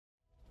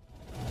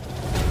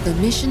The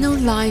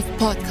Missional Life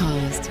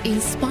Podcast,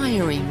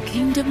 inspiring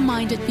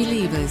kingdom-minded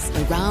believers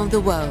around the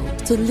world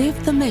to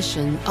live the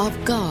mission of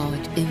God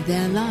in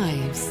their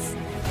lives.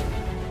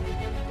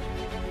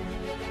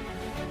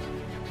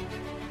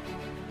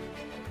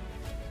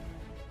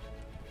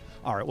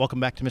 All right, welcome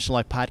back to Mission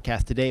Life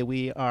Podcast. Today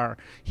we are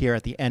here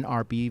at the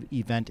NRB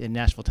event in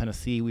Nashville,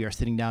 Tennessee. We are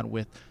sitting down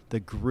with the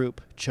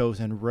group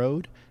Chosen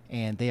Road,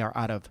 and they are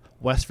out of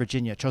West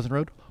Virginia. Chosen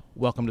Road,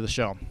 welcome to the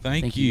show.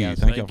 Thank you.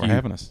 Thank you for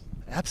having us.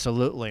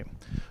 Absolutely.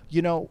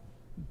 You know,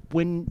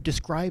 when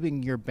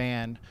describing your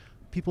band,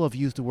 people have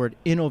used the word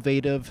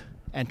innovative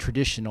and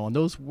traditional, and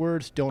those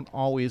words don't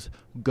always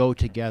go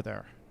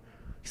together.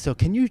 So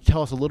can you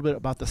tell us a little bit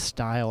about the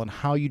style and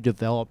how you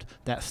developed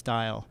that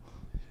style?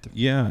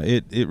 Yeah,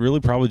 it really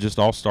probably just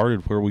all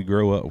started where we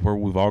grow up, where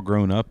we've all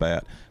grown up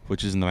at,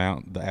 which is in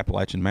the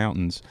Appalachian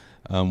Mountains,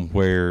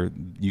 where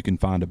you can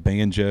find a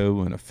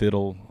banjo and a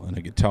fiddle and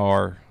a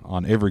guitar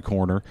on every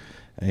corner.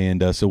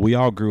 And so we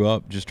all grew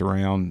up just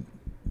around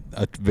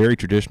a very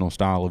traditional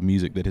style of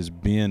music that has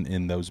been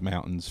in those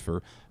mountains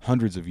for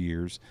hundreds of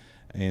years.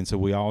 And so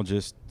we all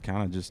just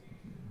kind of just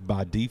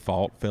by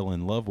default fell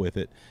in love with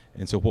it.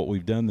 And so what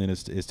we've done then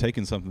is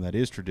taken something that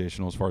is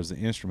traditional as far as the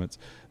instruments,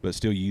 but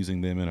still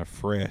using them in a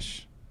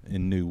fresh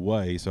and new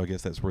way. So I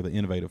guess that's where the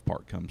innovative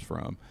part comes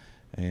from.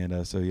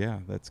 And so, yeah,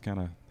 that's kind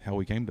of how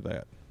we came to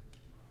that.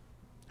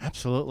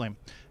 Absolutely.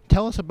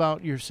 Tell us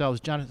about yourselves.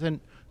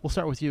 Jonathan, we'll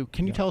start with you.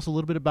 Can you tell us a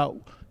little bit about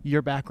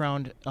your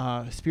background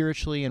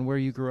spiritually and where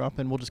you grew up,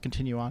 and we'll just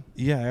continue on?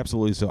 Yeah,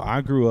 absolutely. So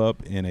I grew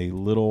up in a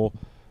little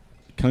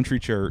country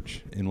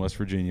church in West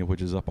Virginia,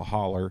 which is up a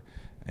holler.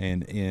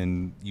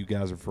 And you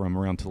guys are from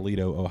around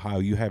Toledo, Ohio.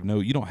 You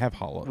don't have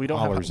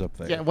hollers up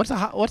there. Yeah, what's a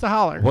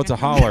holler? What's a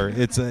holler?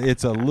 It's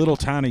a little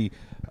tiny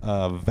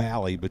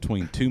valley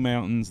between two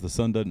mountains. The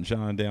sun doesn't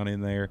shine down in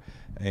there,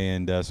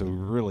 and so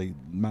really,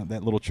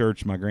 that little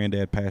church, my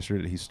granddad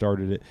pastored it. He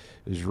started it.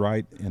 Is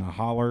right in a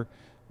holler,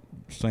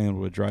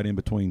 sandwiched right in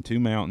between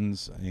two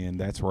mountains, and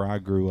that's where I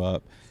grew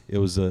up. It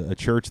was a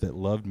church that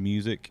loved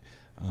music,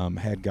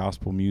 had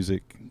gospel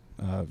music.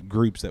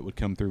 Groups that would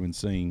come through and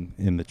sing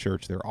in the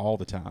church there all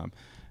the time,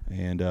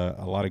 and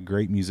a lot of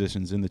great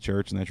musicians in the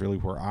church, and that's really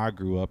where I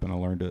grew up, and I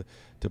learned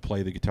to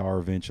play the guitar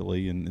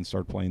eventually and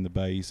started playing the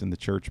bass, and the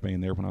church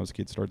band there when I was a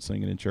kid started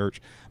singing in church.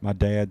 My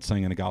dad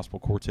sang in a gospel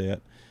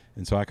quartet,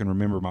 and so I can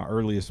remember my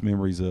earliest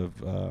memories of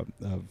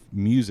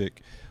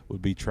music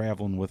would be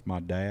traveling with my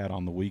dad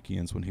on the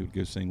weekends when he would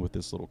go sing with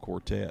this little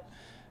quartet.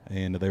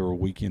 And they were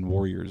weekend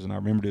warriors, and I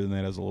remember doing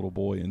that as a little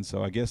boy. And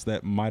so I guess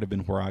that might have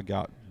been where I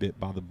got bit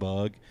by the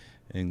bug,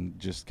 and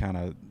just kind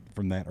of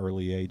from that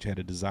early age had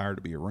a desire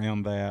to be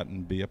around that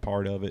and be a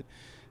part of it.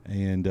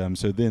 And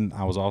so then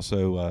I was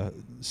also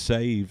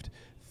saved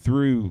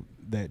through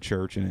that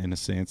church in a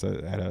sense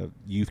at a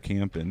youth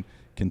camp in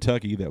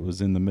Kentucky that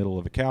was in the middle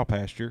of a cow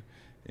pasture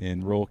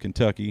in rural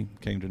Kentucky.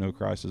 Came to know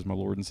Christ as my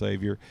Lord and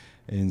Savior.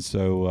 And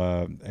so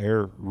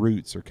our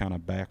roots are kind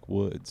of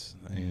backwoods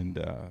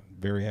and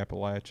very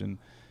Appalachian.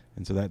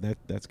 And so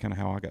that's kind of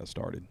how I got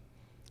started.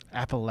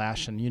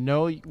 Appalachian. You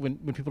know, when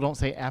people don't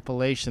say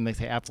Appalachian, they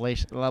say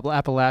Appalachian.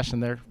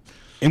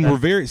 And we're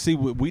very,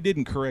 we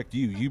didn't correct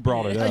you. You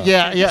brought it up.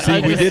 Yeah.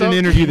 See, we did an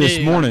interview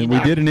this morning. We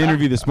did an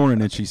interview this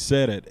morning, and she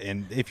said it.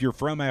 And if you're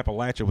from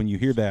Appalachia, when you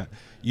hear that,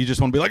 you just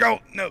want to be like, oh,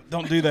 no,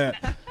 don't do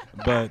that.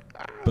 But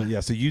yeah,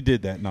 so you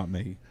did that, not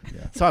me.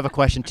 Yeah. So I have a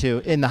question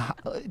too. In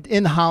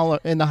the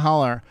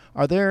holler,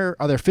 are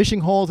there fishing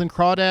holes and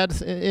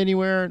crawdads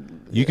anywhere?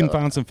 You can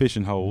find some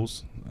fishing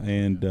holes,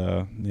 and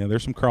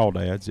there's some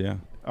crawdads. Yeah.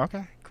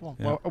 Okay, cool.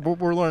 Yeah. Well,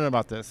 we're learning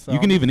about this. So. You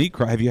can even eat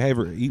have you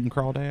ever eaten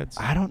crawdads?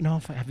 I don't know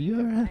have you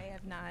ever? I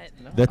have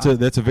not.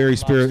 That's a very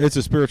it's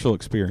a spiritual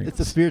experience. It's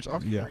a spiritual.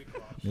 Okay. Yeah.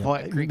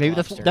 Well, maybe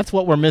that's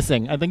what we're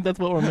missing. I think that's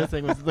what we're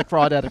missing was the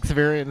crawdad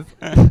experience.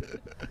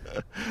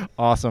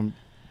 Awesome.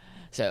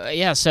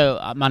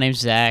 So my name's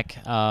Zach,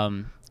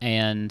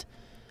 and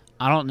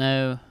I don't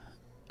know,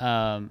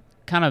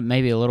 kind of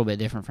maybe a little bit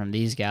different from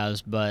these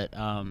guys, but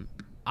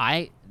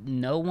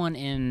no one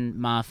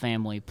in my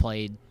family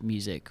played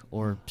music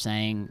or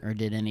sang or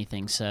did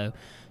anything. So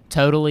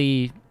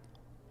totally,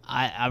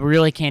 I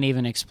really can't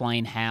even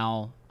explain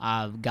how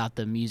I got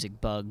the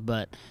music bug,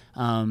 but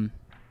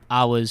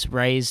I was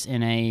raised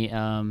in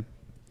a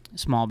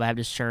small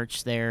Baptist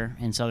church there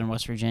in southern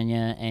West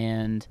Virginia,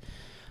 and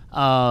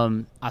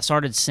I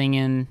started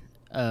singing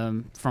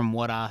from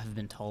what I have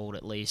been told,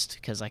 at least,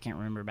 because I can't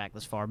remember back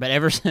this far. But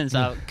ever since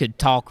I could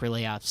talk,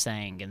 really, I've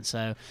sang. And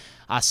so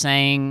I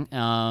sang,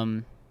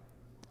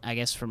 I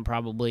guess from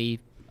probably,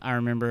 I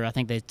remember, I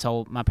think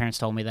my parents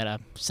told me that I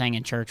sang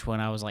in church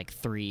when I was like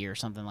 3 or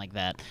something like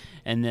that.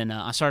 And then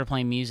I started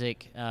playing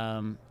music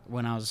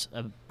when I was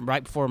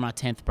right before my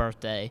 10th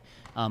birthday.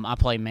 I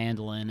played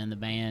mandolin in the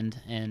band,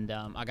 and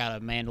I got a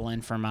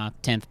mandolin for my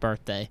 10th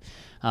birthday.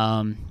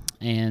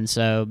 And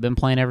so been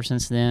playing ever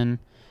since then.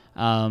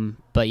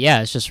 But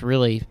yeah, it's just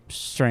really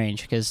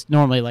strange because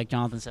normally, like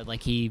Jonathan said,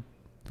 like he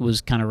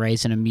was kind of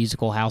raised in a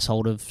musical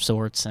household of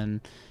sorts,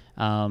 and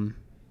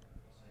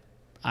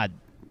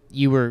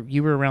you were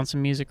around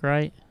some music,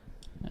 right,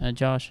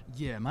 Josh?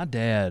 Yeah, my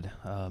dad.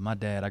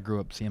 I grew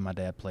up seeing my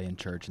dad play in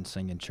church and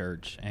sing in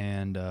church,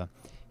 and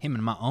him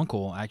and my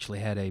uncle actually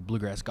had a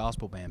bluegrass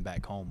gospel band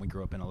back home. We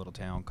grew up in a little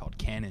town called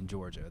Cannon,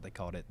 Georgia. They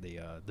called it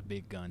the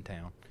Big Gun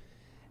Town,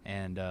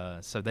 and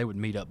so they would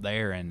meet up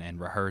there and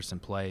rehearse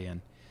and play.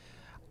 And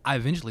I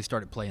eventually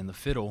started playing the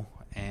fiddle,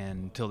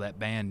 until that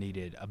band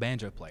needed a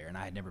banjo player, and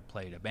I had never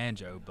played a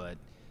banjo, but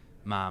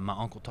my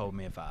uncle told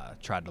me if I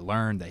tried to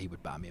learn that he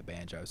would buy me a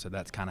banjo. So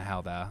that's kind of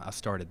how I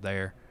started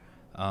there.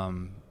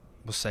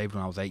 Was saved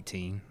when I was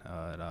 18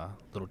 at a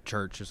little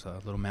church, just a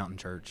little mountain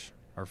church,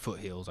 or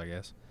foothills, I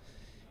guess,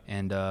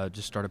 and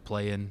just started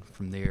playing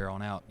from there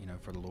on out,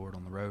 for the Lord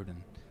on the road.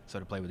 And so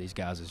to play with these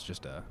guys is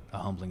just a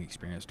humbling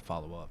experience to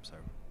follow up. So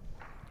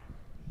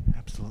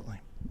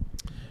Absolutely.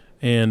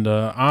 And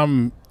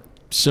I'm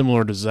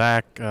similar to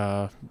Zach.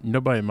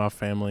 Nobody in my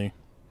family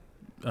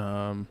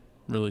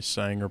really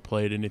sang or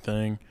played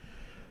anything,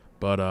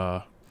 but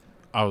I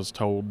was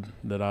told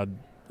that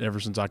ever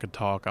since I could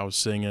talk, I was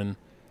singing.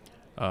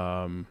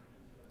 And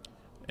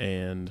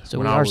So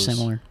when we I are was,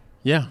 similar.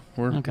 Yeah,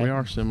 we Okay.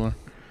 are similar.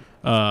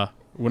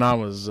 When I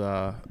was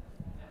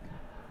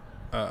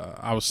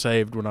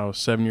saved when I was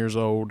 7 years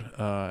old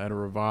at a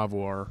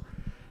revival. Our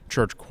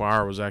church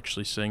choir was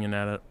actually singing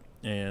at it,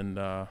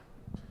 and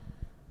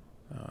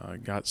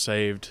got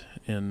saved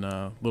in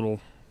a little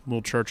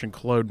church in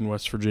Culloden,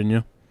 West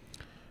Virginia.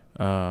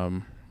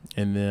 And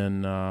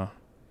then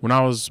when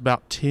I was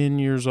about 10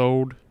 years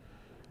old,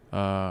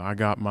 I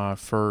got my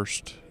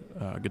first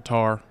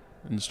guitar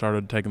and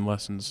started taking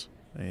lessons,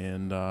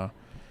 and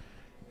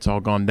it's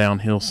all gone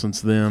downhill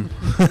since then.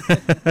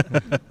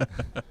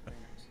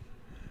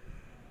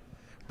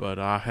 But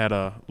I had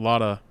a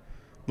lot of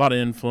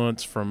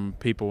influence from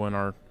people in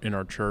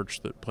our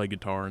church that play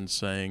guitar and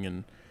sing,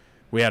 and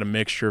we had a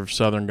mixture of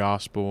Southern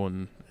gospel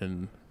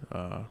and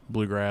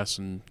bluegrass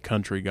and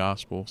country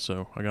gospel.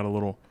 So I got a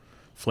little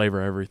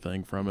flavor of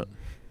everything from it.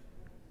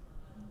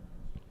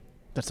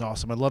 That's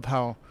awesome. I love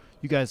how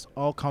you guys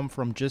all come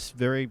from just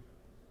very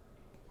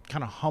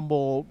kind of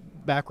humble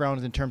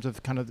backgrounds in terms of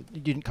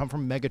you didn't come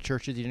from mega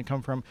churches. You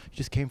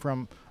just came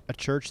from a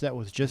church that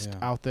was just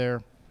out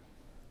there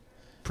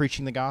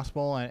preaching the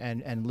gospel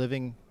and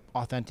living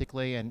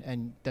authentically,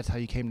 and that's how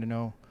you came to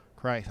know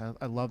Christ.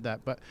 I love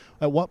that. But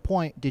at what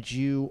point did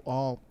you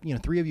all,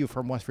 three of you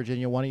from West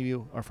Virginia, one of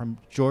you are from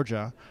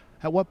Georgia,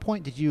 at what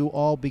point did you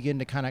all begin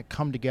to kind of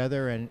come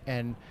together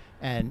and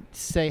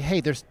say,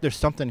 hey, there's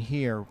something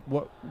here,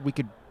 what we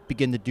could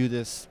begin to do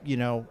this,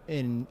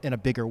 in a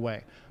bigger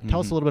way? Tell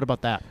us a little bit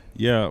about that.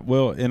 Yeah,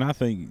 well, and I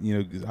think,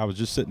 I was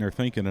just sitting there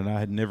thinking, and I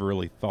had never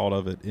really thought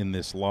of it in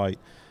this light.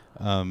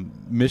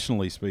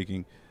 Missionally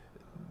speaking,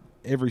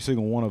 every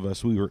single one of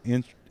us, we were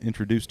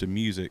introduced to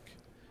music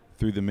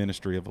through the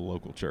ministry of a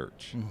local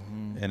church.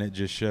 Mm-hmm. And it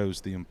just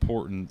shows the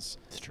importance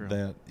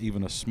that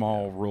even a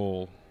small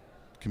rural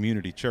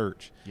community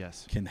church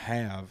can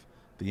have,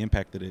 the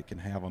impact that it can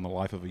have on the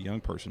life of a young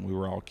person. We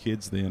were all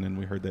kids then, and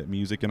we heard that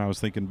music, and I was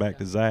thinking back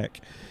to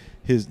Zach.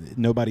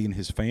 Nobody in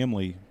his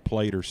family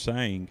played or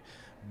sang,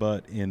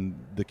 but in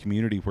the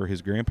community where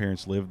his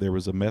grandparents lived, there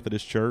was a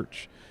Methodist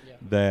church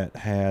that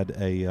had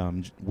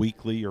a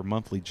weekly or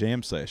monthly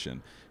jam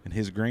session, and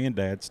his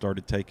granddad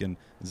started taking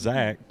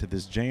Zach to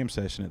this jam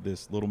session at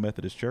this little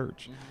Methodist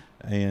church.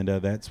 And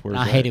that's where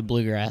I hated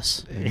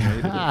bluegrass.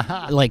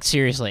 Like,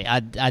 seriously, I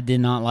did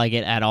not like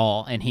it at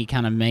all. And he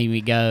kind of made me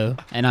go,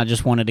 and I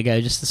just wanted to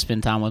go just to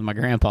spend time with my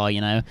grandpa,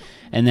 And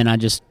then I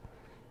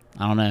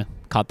don't know,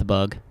 caught the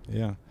bug.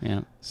 Yeah.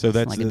 Yeah. So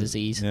that's like a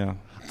disease. Yeah.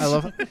 I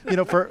love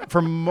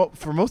for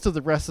most of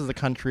the rest of the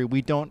country,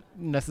 we don't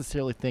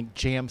necessarily think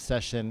jam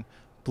session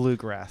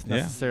bluegrass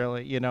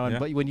necessarily,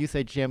 but when you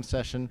say jam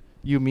session,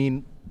 you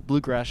mean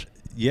bluegrass.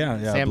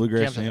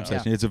 Bluegrass jam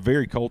session. Yeah. It's a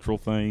very cultural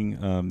thing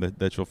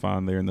that you'll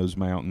find there in those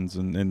mountains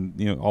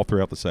and all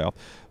throughout the South.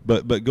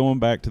 But going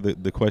back to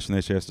the question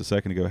that you asked a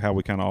second ago, how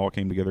we kind of all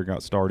came together and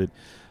got started.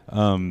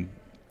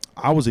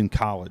 I was in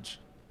college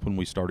when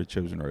we started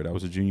Chosen Road. I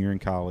was a junior in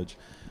college,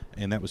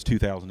 and that was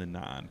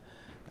 2009.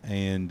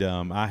 And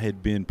I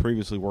had been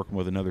previously working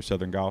with another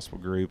Southern gospel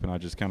group, and I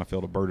just kind of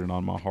felt a burden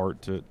on my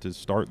heart to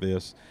start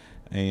this.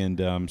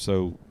 And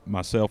so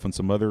myself and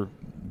some other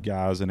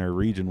guys in our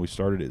region, we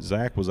started it.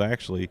 Zach was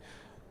actually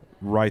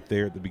right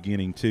there at the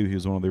beginning, too. He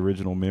was one of the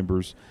original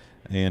members,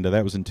 and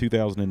that was in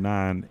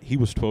 2009. He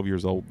was 12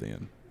 years old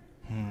then.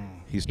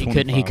 He's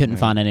 25 He couldn't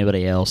now. find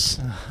anybody else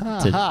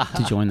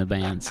to join the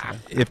band. So.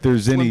 If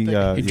there's any,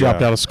 He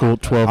dropped out of school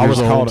at 12 years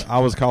old. I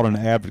was called an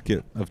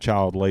advocate of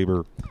child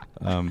labor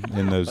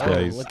in those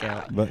days. Look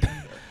out. But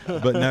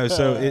no,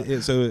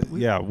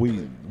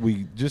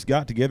 we just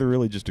got together,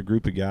 really just a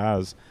group of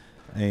guys,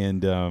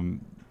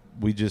 and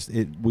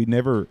we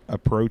never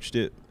approached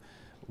it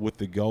with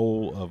the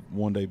goal of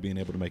one day being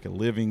able to make a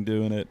living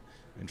doing it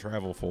and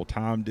travel full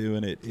time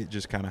doing it. It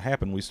just kind of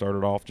happened. We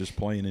started off just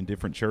playing in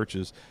different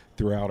churches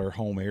throughout our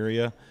home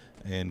area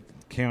and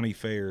county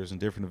fairs and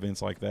different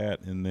events like that.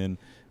 And then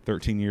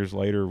 13 years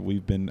later,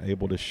 we've been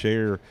able to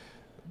share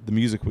the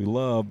music we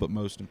love, but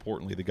most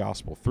importantly, the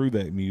gospel through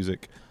that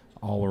music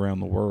all around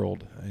the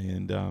world.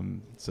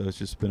 And so it's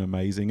just been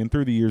amazing. And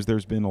through the years,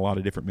 there's been a lot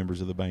of different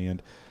members of the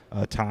band.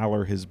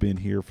 Tyler has been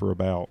here for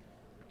about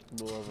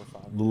a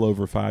little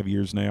over 5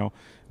 years now.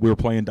 We were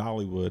playing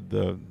Dollywood,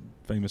 the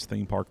famous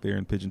theme park there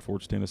in Pigeon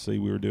Forge, Tennessee.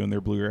 We were doing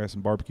their bluegrass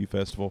and barbecue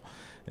festival,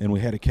 and we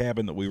had a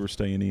cabin that we were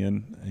staying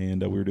in,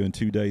 and we were doing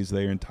 2 days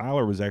there. And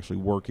Tyler was actually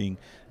working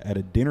at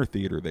a dinner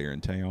theater there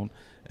in town,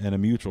 and a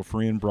mutual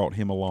friend brought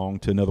him along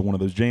to another one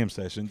of those jam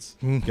sessions.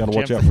 Got to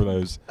watch out for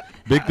those.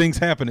 Big things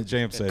happen at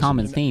jam sessions.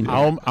 Common theme.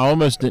 I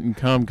almost didn't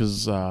come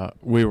because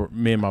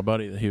me and my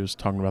buddy that he was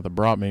talking about that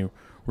brought me,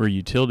 we're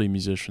utility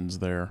musicians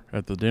there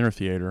at the dinner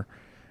theater,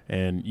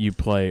 and you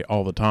play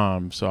all the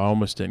time. So I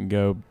almost didn't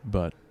go,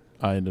 but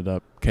I ended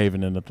up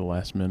caving in at the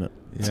last minute.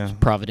 Yeah. It's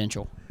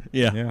providential.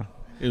 Yeah.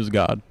 It was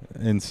God.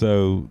 And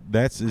so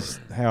that's just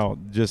how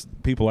just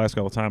people ask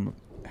all the time,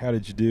 how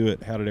did you do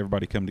it? How did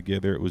everybody come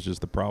together? It was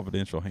just the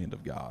providential hand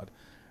of God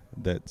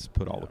that's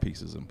put all the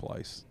pieces in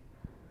place.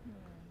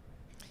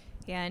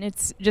 Yeah, and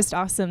it's just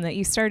awesome that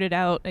you started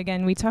out,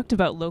 again, we talked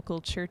about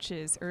local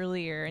churches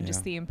earlier and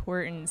just the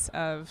importance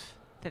of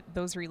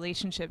those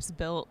relationships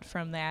built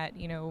from that,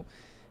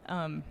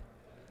 and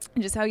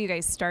just how you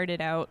guys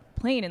started out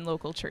playing in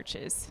local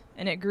churches,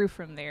 and it grew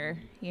from there,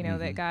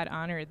 that God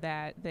honored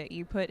that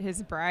you put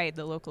his bride,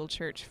 the local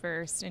church,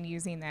 first, and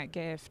using that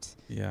gift.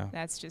 Yeah.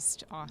 That's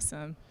just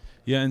awesome.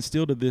 Yeah, and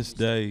still to this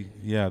day,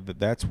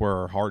 that's where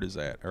our heart is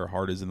at. Our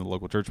heart is in the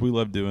local church. We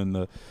love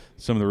doing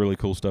some of the really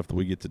cool stuff that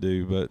we get to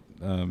do, but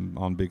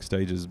on big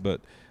stages,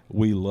 but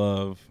we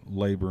love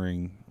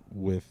laboring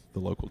with the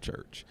local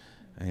church.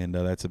 And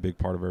that's a big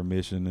part of our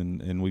mission.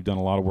 And we've done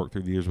a lot of work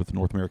through the years with the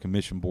North American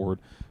Mission Board,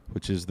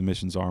 which is the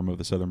missions arm of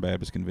the Southern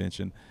Baptist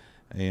Convention,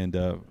 and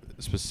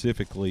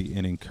specifically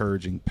in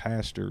encouraging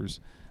pastors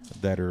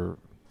that are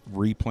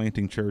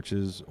replanting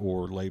churches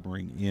or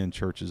laboring in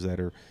churches that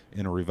are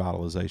in a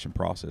revitalization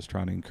process,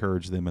 trying to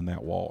encourage them in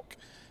that walk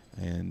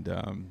and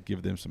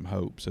give them some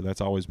hope. So that's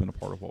always been a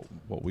part of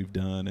what we've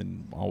done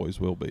and always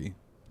will be.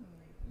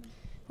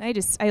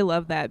 I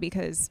love that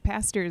because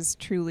pastors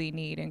truly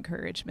need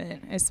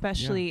encouragement,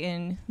 especially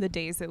in the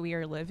days that we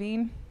are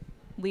living.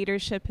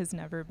 Leadership has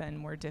never been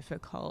more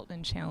difficult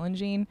and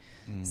challenging.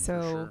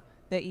 So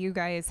that you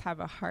guys have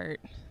a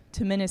heart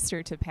to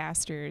minister to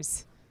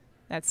pastors,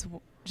 that's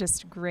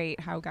just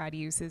great how God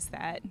uses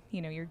that,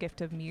 your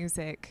gift of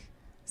music.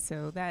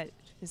 So that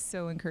is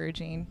so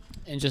encouraging.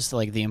 And just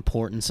like the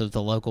importance of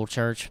the local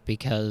church,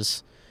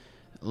 because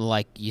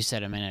like you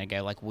said a minute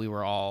ago, like we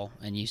were all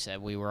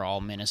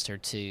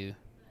ministered to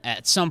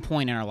at some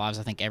point in our lives.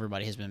 I think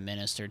everybody has been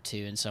ministered to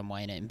in some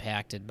way and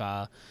impacted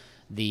by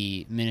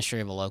the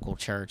ministry of a local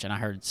church. And I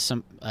heard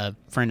a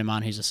friend of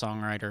mine who's a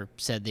songwriter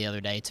said the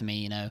other day to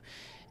me,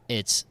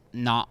 it's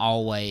not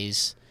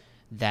always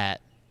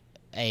that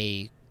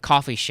a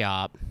coffee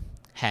shop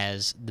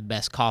has the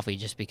best coffee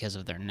just because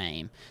of their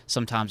name.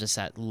 Sometimes it's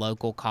that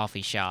local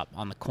coffee shop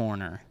on the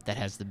corner that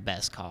has the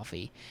best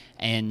coffee.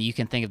 And you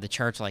can think of the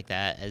church like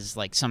that, as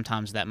like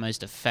sometimes that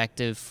most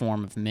effective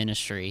form of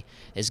ministry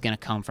is going to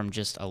come from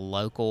just a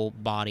local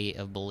body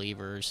of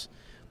believers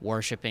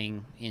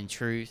worshiping in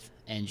truth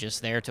and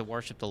just there to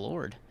worship the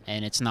Lord.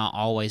 And it's not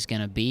always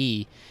going to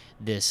be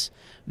this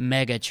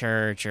mega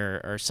church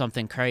or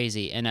something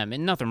crazy. And I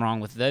mean, nothing wrong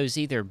with those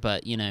either,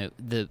 but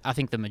I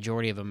think the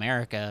majority of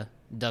America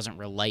doesn't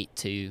relate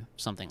to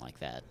something like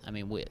that. I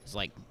mean,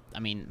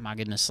 my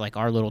goodness, like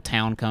our little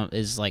town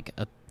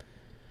the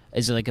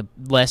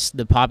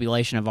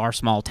population of our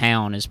small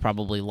town is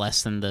probably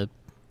less than the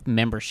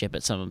membership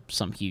at some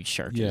huge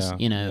churches,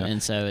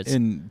 and so it's,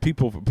 and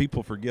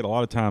people forget a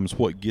lot of times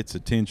what gets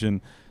attention,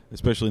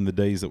 especially in the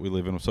days that we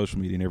live in with social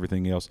media and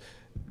everything else.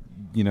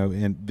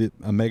 And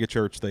a mega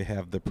church, they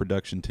have the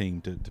production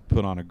team to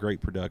put on a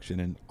great production,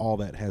 and all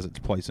that has its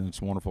place, and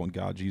it's wonderful, and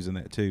God's using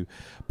that too.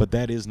 But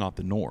that is not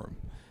the norm.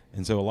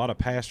 And so a lot of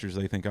pastors,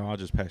 they think, I'll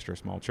just pastor a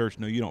small church.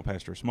 No, you don't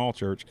pastor a small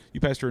church. You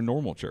pastor a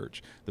normal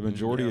church. The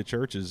majority of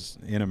churches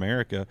in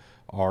America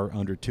are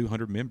under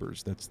 200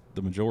 members. That's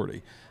the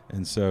majority.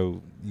 And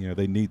so,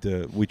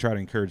 we try to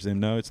encourage them,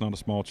 no, it's not a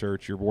small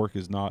church. Your work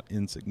is not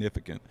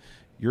insignificant.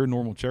 You're a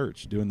normal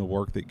church doing the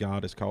work that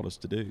God has called us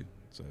to do.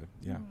 So,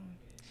 yeah.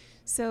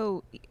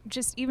 So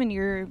just even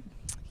your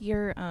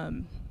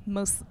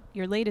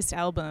latest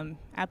album,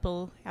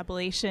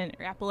 Appalachian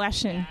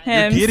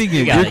Hymns. You're getting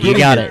it. You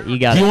got it. Do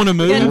you want to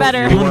move? Getting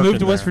better. Do you want to move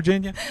to West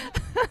Virginia?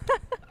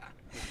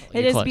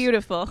 It is close.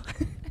 beautiful.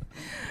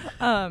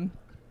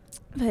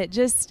 But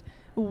just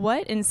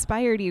what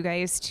inspired you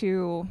guys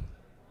to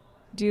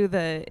do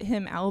the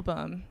hymn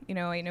album?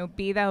 I know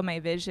Be Thou My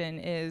Vision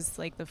is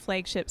like the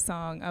flagship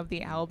song of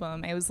the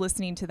album. I was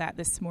listening to that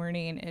this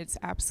morning. It's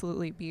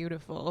absolutely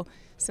beautiful.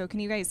 So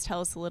can you guys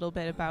tell us a little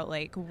bit about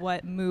like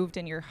what moved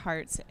in your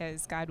hearts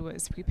as God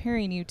was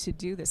preparing you to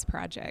do this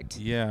project?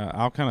 Yeah,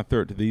 I'll kind of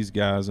throw it to these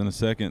guys in a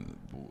second.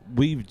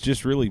 We've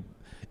just really,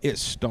 it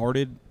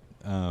started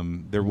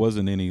There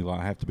wasn't any,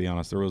 I have to be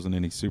honest, there wasn't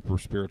any super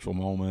spiritual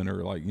moment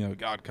or like,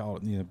 God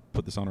called it,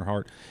 put this on our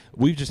heart.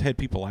 We've just had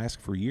people ask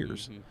for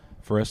years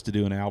for us to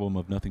do an album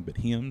of nothing but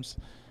hymns.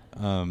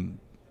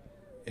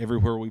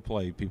 Everywhere we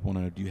play, people want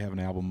to know, do you have an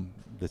album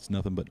that's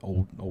nothing but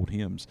old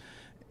hymns?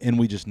 And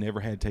we just never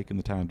had taken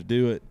the time to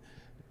do it.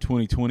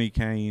 2020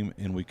 came,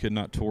 and we could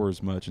not tour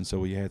as much, and so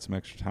we had some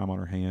extra time on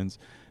our hands,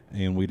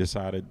 and we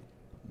decided,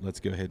 let's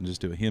go ahead and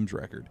just do a hymns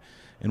record.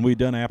 And we'd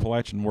done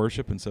Appalachian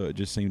worship, and so it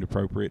just seemed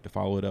appropriate to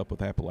follow it up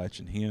with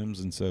Appalachian hymns.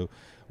 And so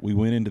we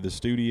went into the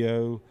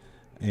studio,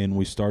 and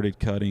we started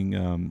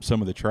cutting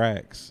some of the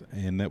tracks,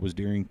 and that was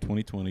during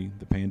 2020,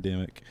 the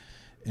pandemic.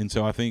 And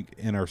so I think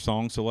in our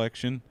song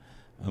selection,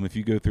 if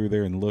you go through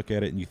there and look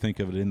at it and you think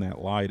of it in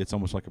that light, it's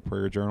almost like a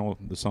prayer journal.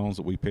 The songs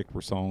that we picked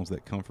were songs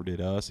that comforted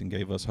us and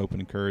gave us hope and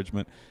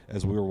encouragement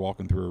as we were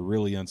walking through a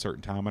really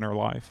uncertain time in our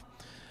life.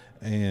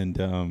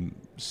 And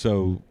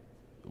so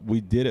we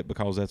did it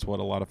because that's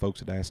what a lot of folks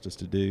had asked us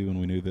to do, and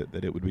we knew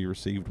that it would be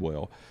received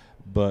well.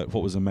 But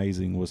what was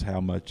amazing was how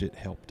much it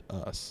helped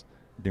us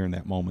during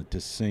that moment to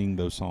sing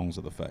those songs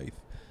of the faith,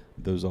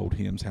 those old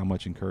hymns, how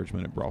much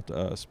encouragement it brought to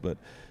us. But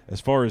as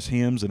far as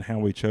hymns and how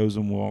we chose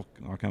them, well,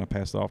 I'll kind of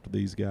pass it off to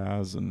these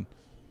guys. And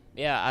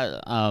yeah,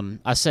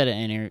 I said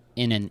it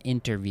in an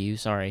interview.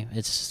 Sorry,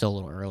 it's still a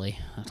little early.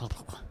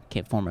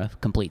 Can't form a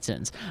complete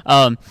sentence.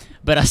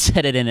 But I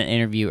said it in an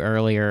interview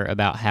earlier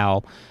about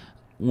how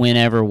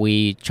whenever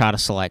we try to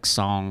select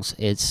songs,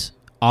 it's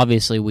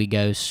obviously we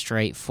go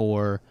straight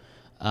for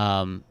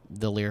the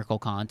lyrical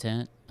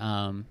content.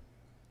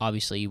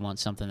 Obviously, you want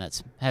something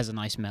that has a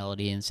nice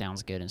melody and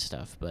sounds good and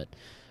stuff, but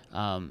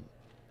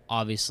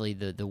obviously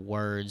the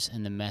words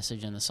and the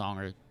message in the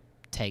song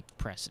take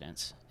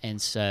precedence.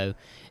 And so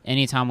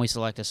anytime we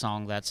select a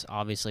song, that's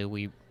obviously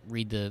we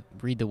read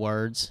the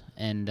words,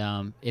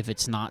 and if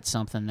it's not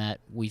something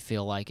that we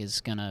feel like is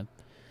going to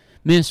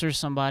minister to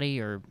somebody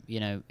or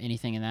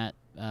anything in that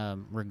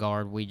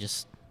regard, we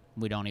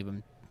don't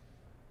even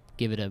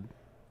give it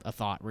a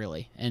thought,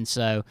 really. And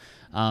so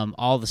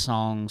all the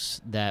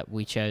songs that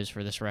we chose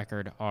for this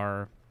record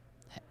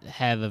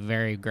have a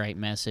very great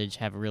message,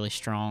 have a really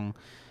strong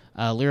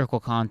lyrical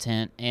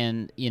content,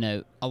 and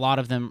a lot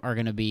of them are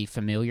going to be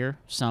familiar,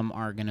 some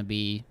are going to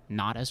be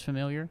not as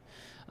familiar,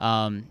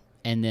 and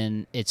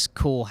then it's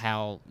cool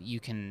how you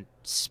can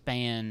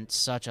span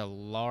such a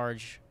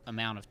large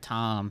amount of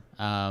time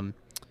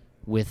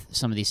with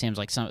some of these hymns,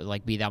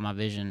 like Be Thou My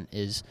Vision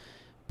is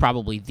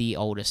probably the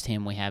oldest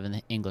hymn we have in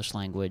the English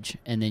language,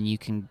 and then you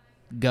can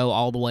go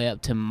all the way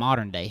up to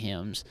modern day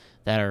hymns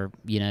that are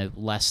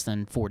less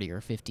than 40 or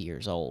 50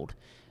 years old,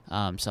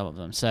 some of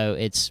them. So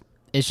it's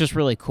just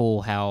really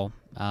cool how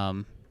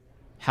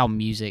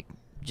music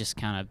just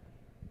kind of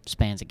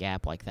spans a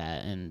gap like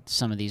that, and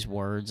some of these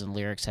words and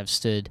lyrics have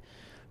stood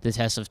the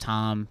test of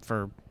time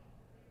for,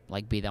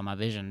 like Be Thou My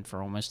Vision,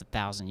 for almost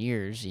 1,000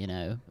 years,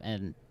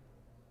 and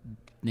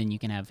then you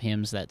can have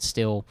hymns that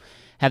still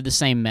have the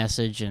same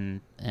message and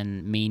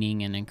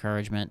meaning and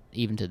encouragement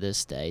even to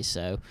this day.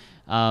 So,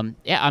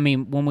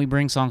 when we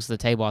bring songs to the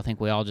table, I think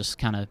we all just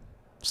kind of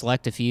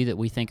select a few that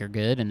we think are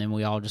good, and then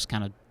we all just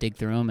kind of dig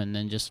through them, and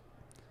then just,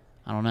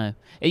 I don't know.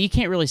 You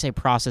can't really say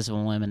process of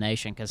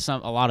elimination, because a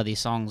lot of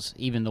these songs,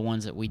 even the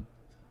ones that we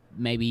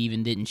maybe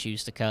even didn't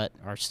choose to cut,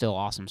 are still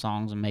awesome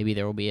songs, and maybe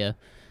there will be a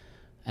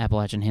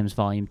Appalachian Hymns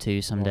Volume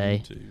 2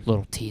 someday. Volume 2.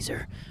 Little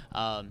teaser.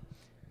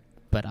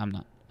 But I'm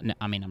not.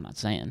 I'm not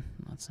saying.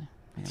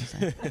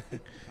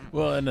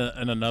 Well, and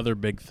another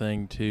big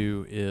thing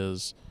too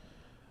is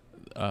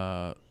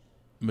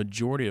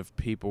majority of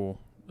people,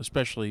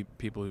 especially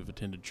people who've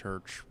attended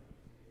church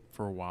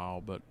for a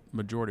while, but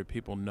majority of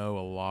people know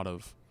a lot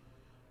of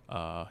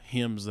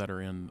hymns that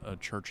are in a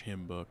church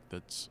hymn book.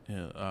 That's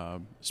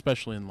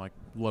especially in like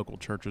local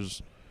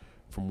churches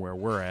from where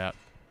we're at.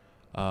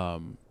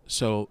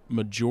 So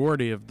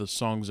majority of the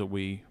songs that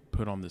we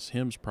put on this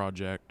hymns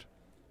project,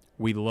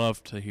 we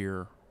love to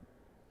hear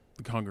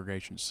the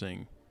congregation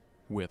sing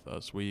with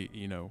us. We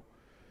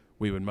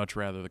would much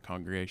rather the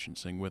congregation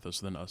sing with us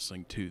than us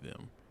sing to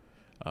them.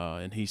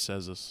 And he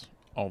says this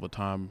all the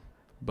time,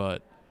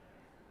 but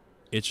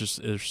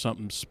there's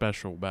something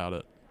special about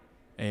it.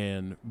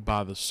 And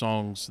by the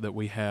songs that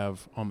we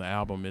have on the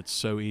album, it's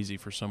so easy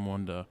for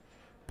someone to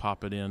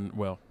pop it in.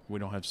 Well, we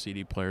don't have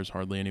CD players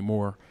hardly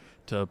anymore,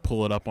 to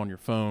pull it up on your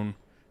phone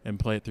and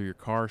play it through your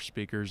car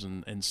speakers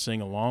and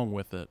sing along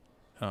with it.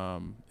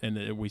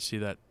 We see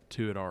that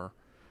too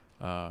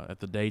at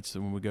the dates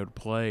that when we go to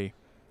play,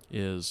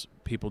 is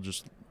people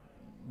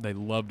they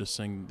love to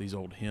sing these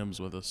old hymns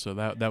with us. So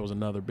that was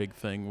another big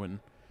thing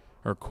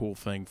or cool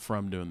thing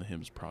from doing the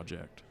hymns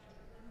project.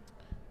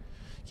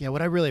 Yeah,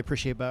 what I really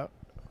appreciate about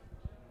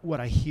what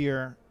I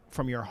hear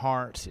from your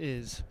heart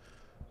is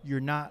you're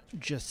not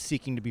just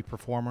seeking to be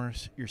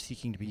performers, you're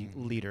seeking to be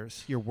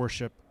leaders. You're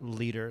worship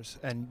leaders,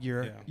 and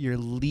you're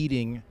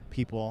leading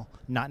people,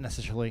 not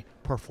necessarily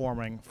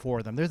performing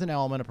for them. There's an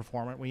element of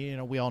performance.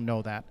 We all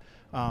know that.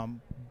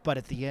 But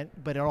at the end,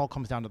 it all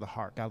comes down to the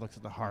heart. God looks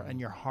at the heart, and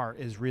your heart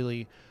is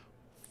really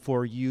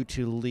for you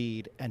to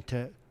lead and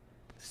to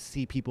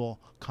see people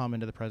come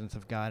into the presence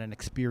of God and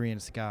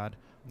experience God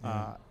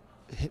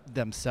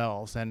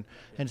themselves. And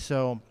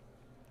so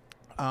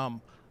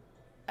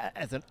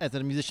as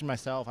a musician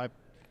myself, I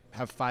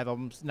have 5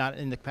 albums, not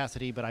in the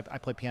capacity, but I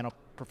play piano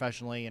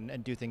professionally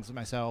and do things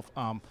myself.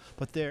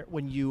 But there,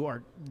 when you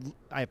are,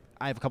 I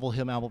have a couple of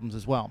hymn albums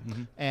as well.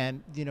 Mm-hmm.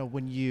 And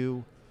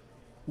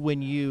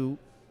when you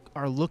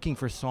are looking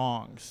for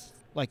songs,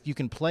 like you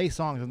can play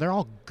songs and they're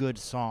all good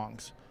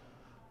songs,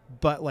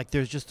 but like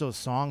there's just those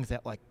songs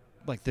that like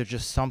there's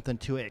just something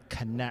to it. It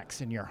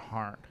connects in your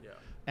heart. Yeah.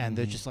 And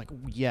they're just like,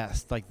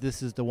 yes, like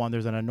this is the one.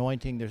 There's an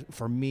anointing. There's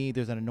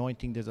an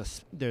anointing.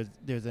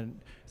 There's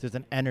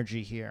an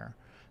energy here.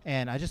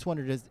 And I just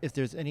wondered if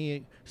there's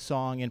any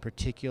song in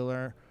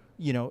particular,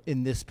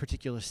 in this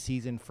particular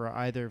season for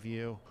either of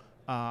you,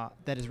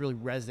 that is really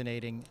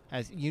resonating.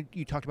 As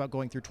you talked about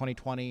going through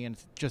 2020 and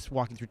just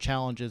walking through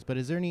challenges, but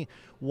is there any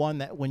one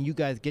that when you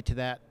guys get to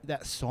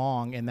that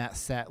song and that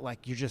set,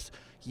 like you're just,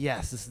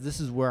 yes, this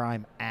is where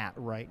I'm at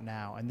right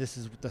now, and this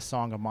is the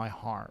song of my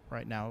heart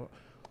right now?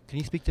 Can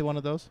you speak to one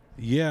of those?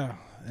 Yeah,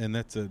 and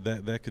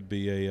that could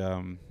be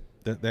a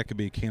that could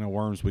be a can of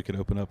worms we could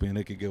open up, and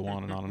it could go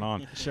on and on and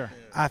on. Sure.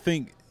 I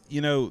think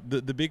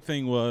the big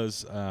thing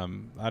was,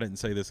 I didn't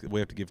say this, we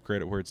have to give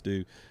credit where it's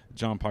due.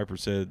 John Piper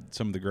said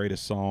some of the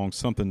greatest songs,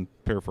 something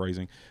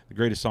paraphrasing, the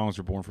greatest songs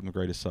are born from the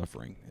greatest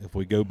suffering. If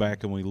we go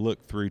back and we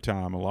look through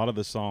time, a lot of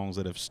the songs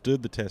that have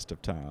stood the test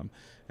of time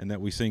and that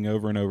we sing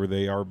over and over,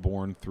 they are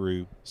born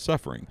through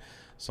suffering.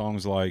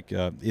 Songs like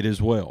It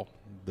Is Well.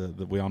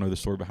 We all know the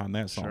story behind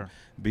that song. Sure.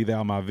 Be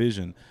Thou My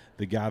Vision.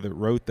 The guy that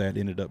wrote that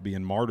ended up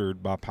being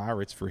martyred by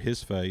pirates for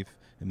his faith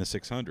in the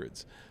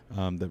 600s,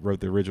 that wrote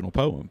the original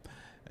poem.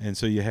 And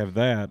so you have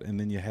that, and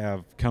then you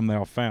have Come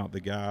Thou Fount,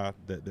 the guy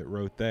that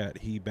wrote that.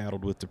 He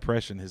battled with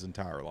depression his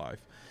entire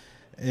life.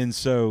 And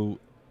so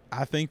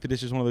I think that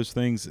it's just one of those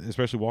things,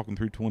 especially walking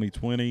through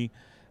 2020,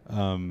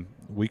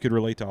 we could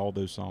relate to all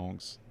those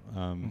songs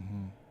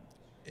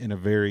in a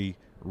very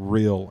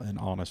real and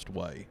honest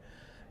way.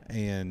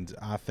 And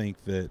I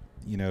think that,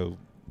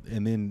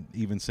 and then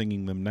even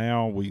singing them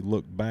now, we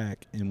look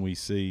back and we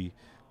see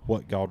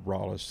what God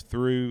brought us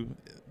through.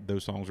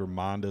 Those songs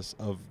remind us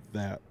of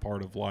that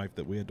part of life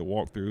that we had to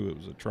walk through. It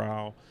was a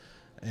trial,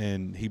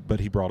 but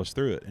he brought us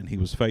through it, and he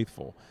was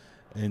faithful.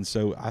 And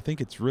so I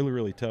think it's really,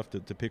 really tough to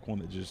pick one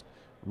that just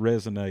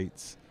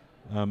resonates.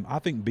 I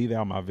think Be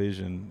Thou My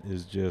Vision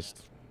is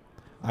just,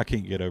 I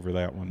can't get over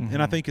that one.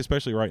 And I think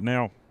especially right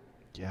now,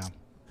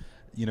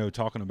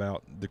 talking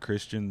about the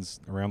Christians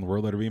around the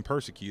world that are being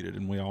persecuted,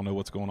 and we all know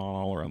what's going on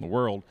all around the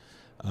world.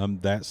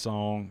 That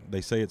song,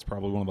 they say it's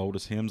probably one of the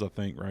oldest hymns, I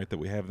think, right, that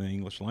we have in the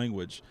English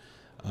language,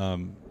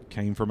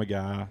 came from a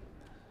guy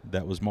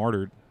that was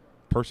martyred,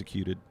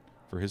 persecuted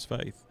for his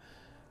faith.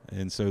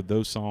 And so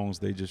those songs,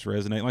 they just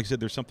resonate. Like I said,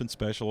 there's something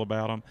special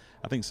about them.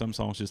 I think some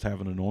songs just have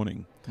an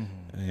anointing.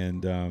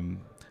 And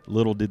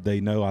little did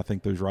they know, I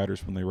think, those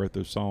writers, when they wrote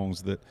those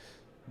songs, that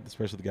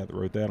especially the guy that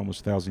wrote that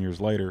almost 1,000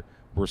 years later,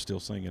 we're still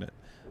singing it.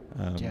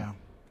 Yeah,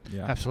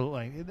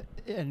 absolutely.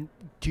 And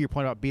to your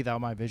point about Be Thou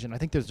My Vision, I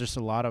think there's just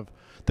a lot of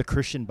the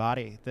Christian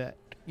body that,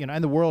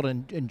 and the world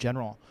in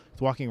general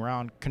is walking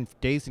around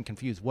dazed and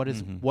confused.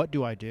 What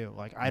do I do?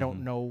 Like, I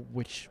don't know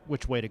which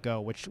way to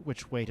go,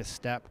 which way to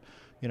step.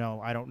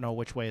 I don't know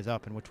which way is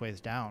up and which way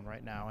is down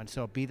right now. And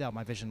so Be Thou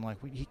My Vision, like,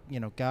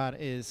 God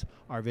is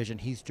our vision.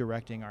 He's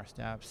directing our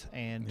steps.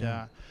 And,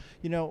 kind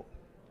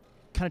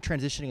of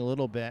transitioning a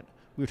little bit,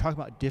 we were talking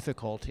about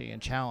difficulty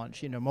and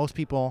challenge. Most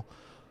people,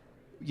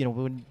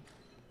 when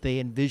they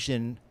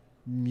envision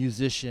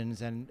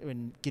musicians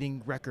and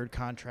getting record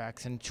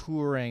contracts and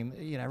touring,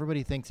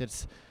 everybody thinks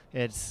it's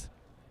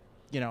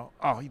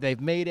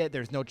they've made it,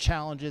 there's no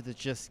challenges, it's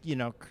just,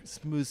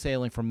 smooth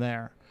sailing from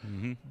there.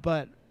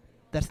 But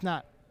that's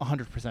not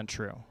 100%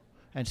 true.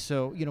 And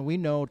so, we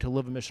know to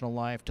live a missional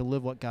life, to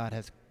live what God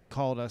has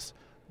called us,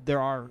 there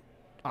are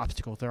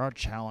obstacles, there are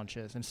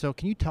challenges. And so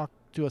can you talk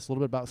to us a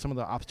little bit about some of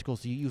the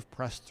obstacles you've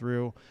pressed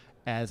through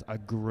as a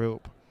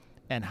group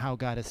and how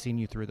God has seen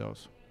you through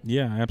those?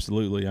 Yeah,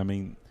 absolutely. I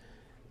mean,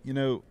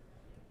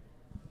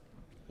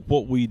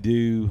 what we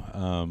do,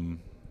 a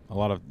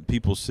lot of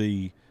people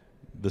see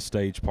the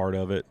stage part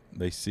of it.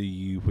 They see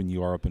you when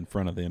you are up in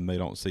front of them. They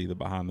don't see the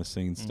behind the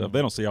scenes stuff. They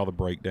don't see all the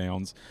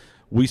breakdowns.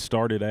 We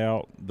started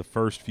out, the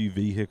first few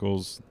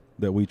vehicles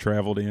that we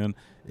traveled in,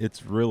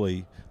 it's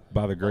really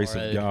by the grace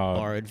of God.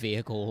 Borrowed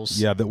vehicles.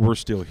 Yeah, that we're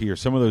still here.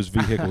 Some of those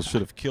vehicles should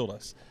have killed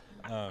us.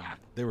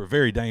 They were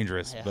very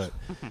dangerous. Yeah. But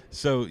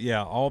so,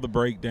 all the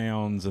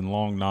breakdowns and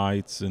long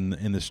nights and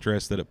the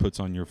stress that it puts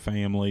on your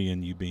family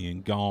and you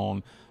being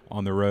gone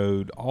on the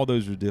road, all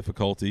those are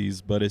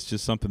difficulties, but it's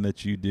just something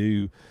that you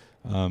do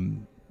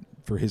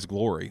for His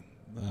glory.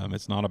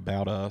 It's not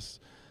about us.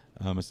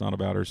 It's not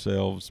about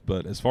ourselves.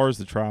 But as far as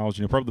the trials,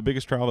 probably the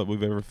biggest trial that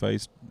we've ever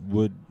faced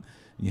would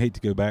You hate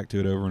to go back to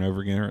it over and over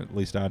again, or at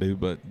least I do.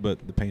 But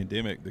the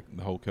pandemic,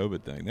 the whole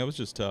COVID thing, that was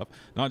just tough.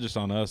 Not just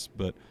on us,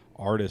 but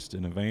artists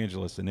and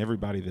evangelists and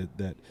everybody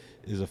that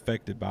is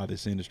affected by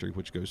this industry,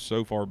 which goes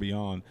so far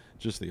beyond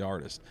just the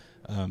artist.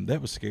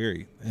 That was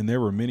scary, and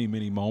there were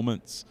many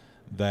moments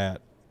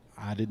that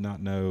I did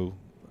not know.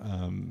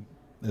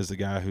 As the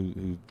guy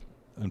who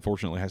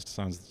unfortunately has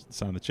to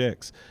sign the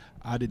checks,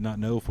 I did not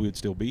know if we would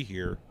still be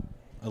here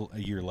a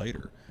year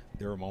later.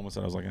 There were moments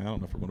that I was like, I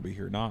don't know if we're going to be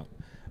here or not.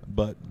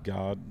 But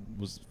God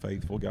was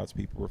faithful. God's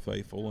people were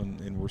faithful,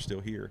 and we're still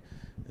here.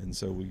 And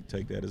so we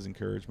take that as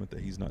encouragement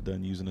that He's not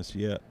done using us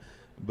yet.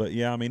 But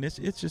yeah, I mean, it's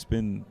just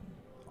been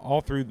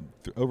all through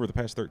over the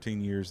past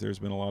 13 years. There's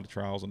been a lot of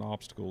trials and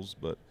obstacles,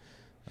 but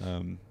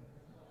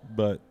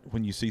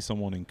when you see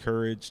someone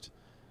encouraged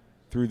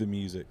through the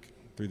music,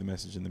 through the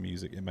message in the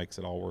music, it makes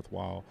it all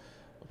worthwhile.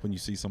 When you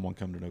see someone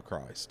come to know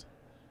Christ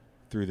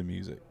through the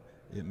music,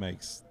 it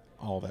makes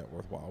all that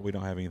worthwhile. We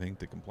don't have anything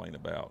to complain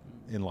about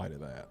in light of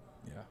that.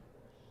 Yeah.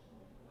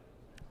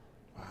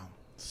 Wow,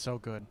 so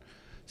good.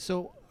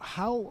 So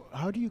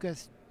how do you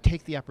guys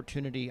take the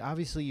opportunity?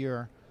 Obviously,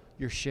 you're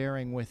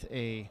sharing with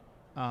a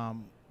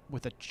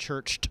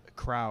churched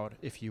crowd,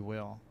 if you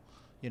will.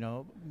 You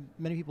know,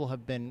 many people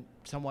have been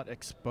somewhat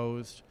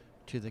exposed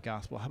to the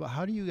gospel.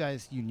 How do you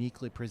guys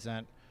uniquely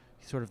present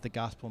sort of the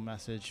gospel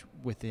message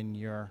within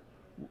your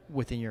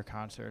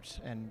concerts,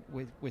 and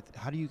with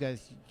how do you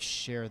guys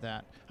share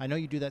that? I know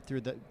you do that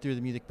through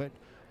the music, but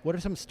what are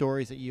some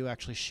stories that you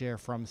actually share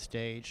from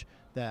stage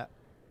that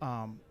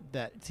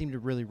seem to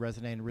really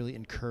resonate and really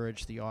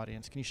encourage the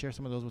audience? Can you share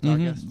some of those with our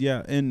guests?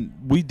 Yeah, and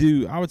we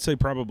do. I would say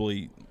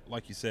probably,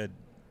 like you said,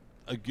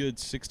 a good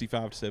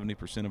 65 to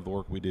 70% of the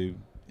work we do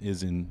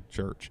is in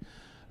church.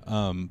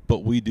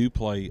 But we do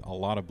play a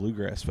lot of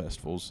bluegrass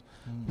festivals,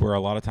 where a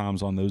lot of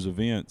times on those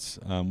events,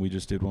 we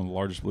just did one of the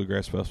largest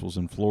bluegrass festivals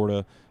in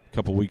Florida a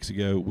couple weeks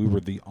ago. We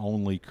were the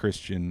only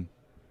Christian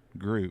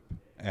group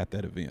at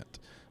that event.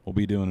 We'll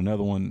be doing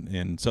another one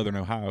in Southern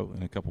Ohio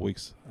in a couple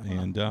weeks,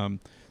 and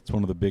it's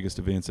one of the biggest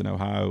events in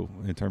Ohio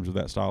in terms of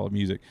that style of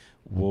music.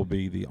 We'll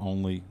be the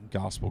only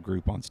gospel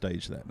group on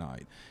stage that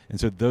night.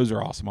 And so those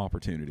are awesome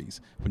opportunities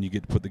when you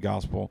get to put the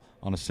gospel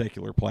on a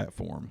secular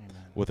platform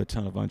with a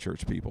ton of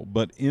unchurched people.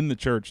 But in the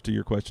church, to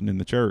your question, in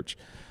the church,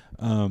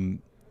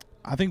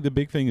 I think the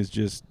big thing is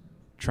just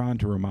trying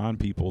to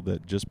remind people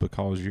that just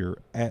because you're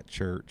at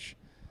church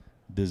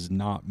does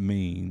not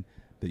mean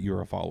that you're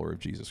a follower of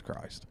Jesus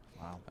Christ.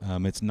 Wow.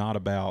 It's not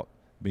about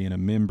being a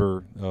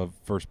member of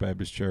First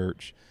Baptist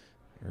Church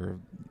or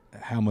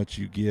how much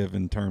you give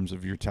in terms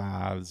of your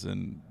tithes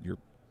and your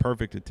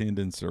perfect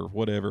attendance or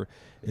whatever.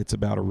 It's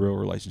about a real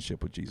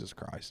relationship with Jesus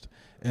Christ.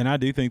 And I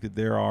do think that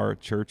there are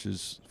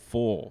churches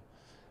full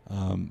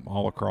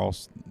all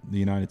across the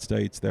United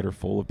States that are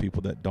full of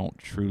people that don't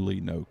truly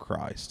know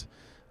Christ.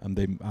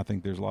 I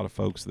think there's a lot of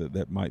folks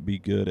that might be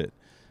good at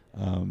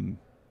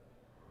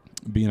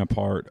being a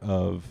part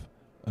of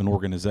an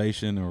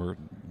organization, or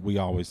a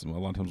lot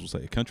of times we'll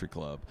say a country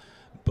club,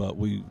 but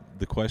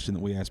the question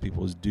that we ask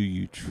people is, do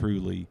you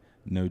truly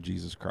know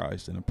Jesus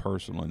Christ in a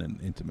personal and an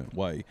intimate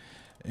way?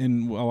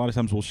 And a lot of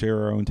times we'll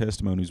share our own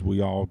testimonies.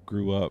 We all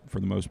grew up, for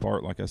the most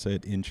part, like I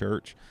said, in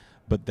church,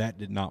 but that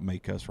did not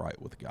make us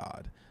right with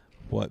God.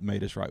 What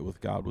made us right with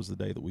God was the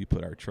day that we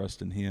put our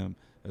trust in Him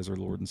as our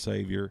Lord and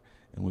Savior,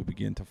 and we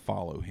begin to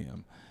follow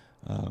Him.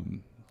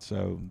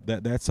 So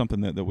that's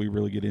something that we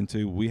really get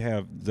into.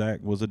 Zach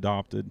was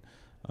adopted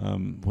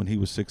when he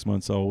was 6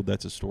 months old.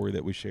 That's a story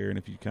that we share, and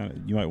if you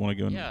might want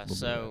to go into a little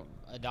so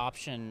bit.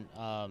 Adoption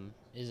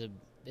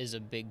is a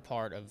big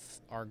part of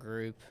our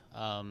group.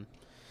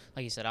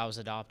 Like you said, I was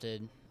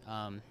adopted.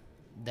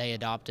 They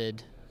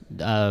adopted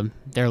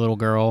their little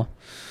girl,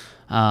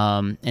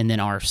 and then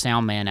our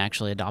sound man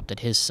actually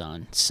adopted his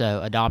son.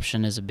 So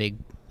adoption is a big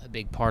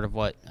part of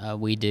what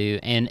we do,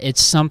 and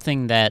it's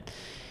something that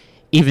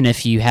even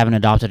if you haven't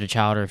adopted a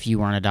child, or if you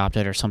weren't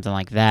adopted or something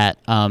like that,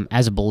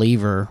 as a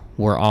believer,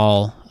 we're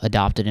all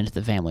adopted into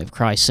the family of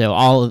Christ. So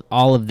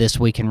all of this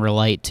we can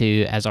relate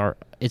to as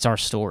it's our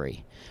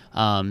story,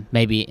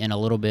 maybe in a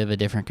little bit of a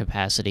different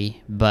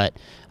capacity. But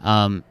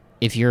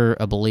if you're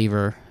a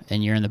believer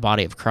and you're in the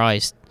body of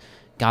Christ,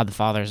 God the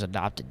Father has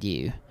adopted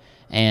you.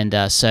 And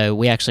so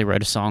we actually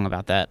wrote a song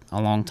about that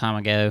a long time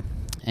ago,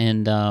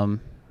 and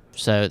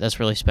so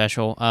that's really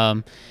special.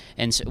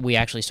 And so we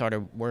actually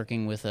started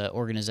working with an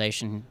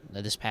organization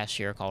this past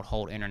year called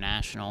Holt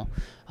International,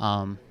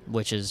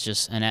 which is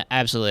just an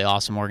absolutely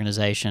awesome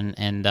organization.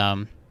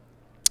 And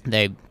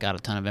they've got a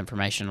ton of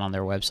information on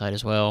their website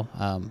as well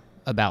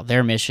about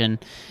their mission.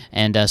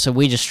 And so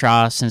we just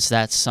try, since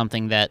that's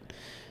something that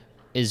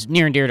is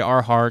near and dear to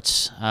our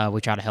hearts,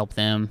 we try to help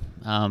them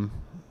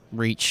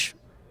reach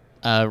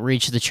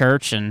the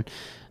church, and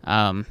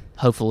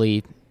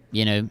hopefully,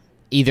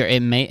 either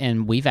it may,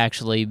 and we've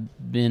actually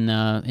been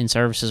in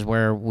services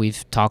where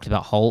we've talked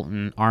about Holt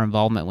and our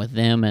involvement with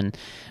them, and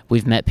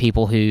we've met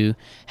people who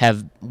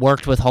have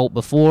worked with Holt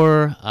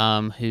before,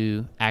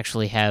 who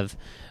actually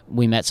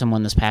we met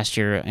someone this past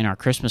year in our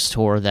Christmas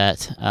tour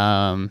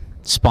that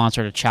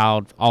sponsored a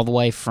child all the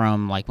way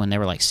from like when they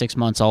were like 6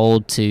 months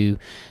old to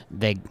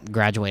they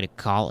graduated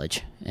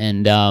college,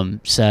 and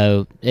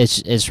so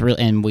it's real.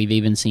 And we've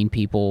even seen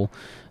people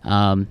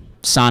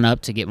sign up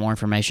to get more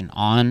information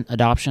on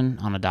adopting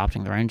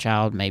their own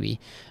child. Maybe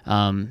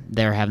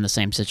they're having the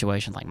same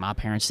situation like my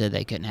parents did.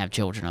 They couldn't have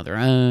children of their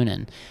own,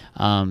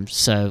 and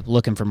so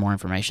looking for more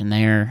information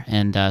there.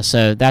 And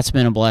so that's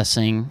been a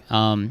blessing.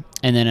 And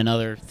then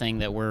another thing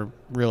that we're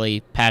really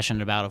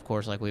passionate about, of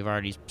course, like we've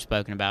already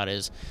spoken about,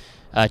 is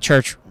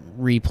church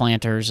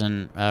replanters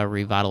and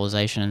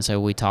revitalization. And so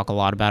we talk a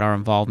lot about our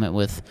involvement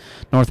with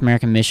North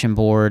American Mission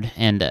Board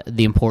and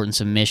the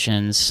importance of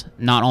missions,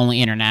 not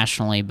only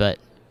internationally, but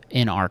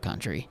in our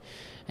country.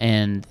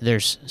 And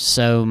there's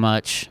so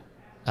much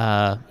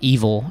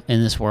evil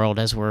in this world,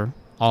 as we're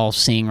all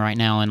seeing right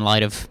now in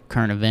light of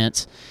current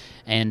events,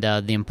 and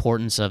the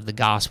importance of the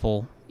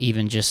gospel,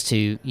 even just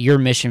to your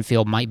mission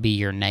field might be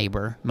your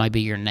neighbor, might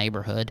be your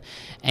neighborhood.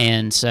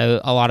 And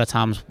so a lot of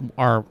times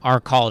our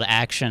call to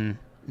action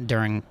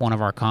during one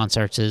of our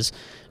concerts is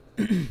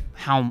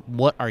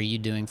what are you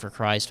doing for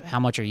Christ? How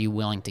much are you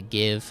willing to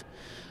give?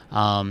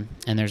 And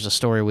there's a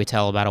story we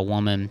tell about a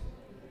woman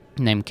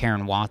named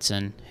Karen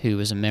Watson, who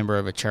is a member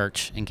of a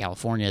church in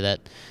California that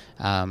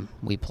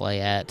we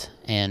play at,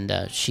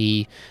 and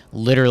she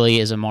literally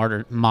is a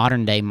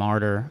modern day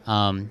martyr.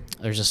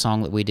 There's a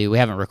song that we do, we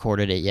haven't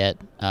recorded it yet,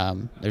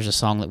 there's a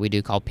song that we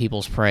do called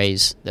People's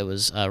Praise that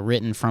was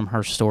written from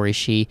her story.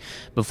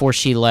 Before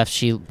she left,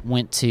 she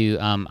went to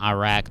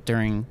Iraq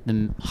during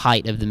the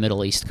height of the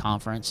Middle East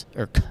conflict,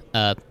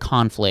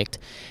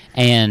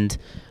 and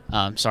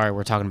sorry,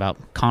 we're talking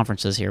about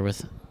conferences here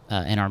with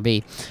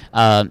NRB,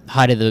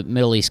 height of the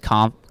Middle East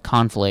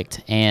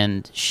conflict,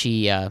 and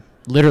she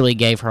literally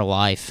gave her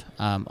life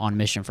on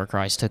mission for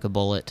Christ, took a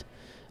bullet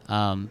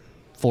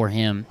for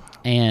him,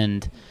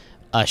 and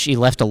she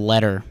left a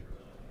letter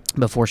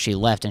before she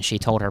left, and she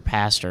told her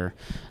pastor,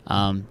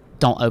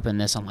 don't open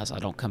this unless I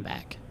don't come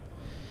back.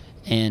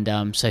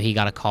 And so he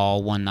got a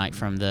call one night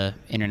from the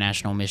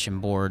International Mission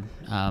Board,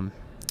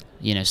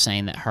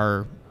 saying that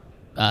her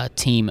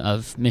team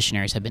of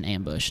missionaries had been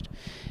ambushed,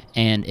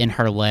 and in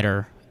her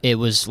letter, it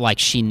was like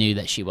she knew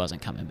that she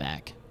wasn't coming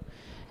back.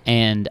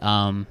 And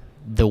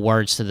the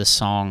words to the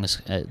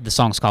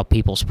song's called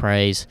People's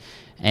Praise,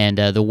 and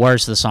the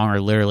words to the song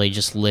are literally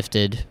just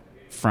lifted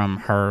from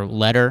her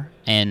letter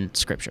and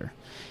scripture.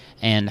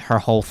 And her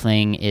whole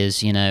thing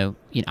is,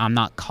 I'm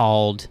not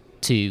called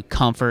to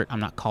comfort, I'm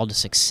not called to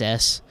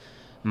success.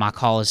 My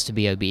call is to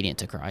be obedient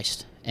to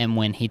Christ. And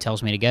when he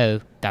tells me to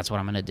go, that's what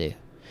I'm going to do.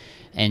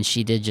 And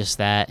she did just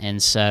that.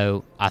 And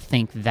so I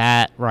think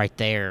that right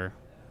there,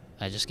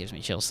 it just gives me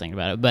chills thinking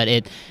about it. But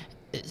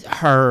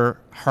her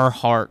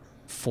heart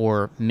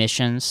for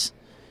missions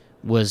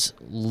was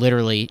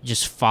literally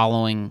just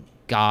following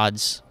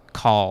God's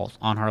call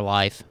on her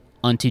life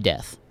unto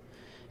death.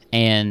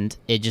 And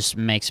it just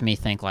makes me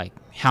think, like,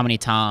 how many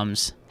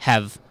times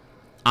have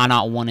I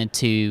not wanted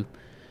to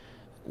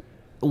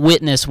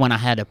witness when I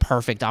had a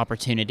perfect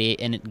opportunity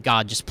and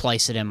God just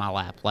placed it in my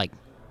lap? Like,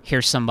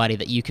 here's somebody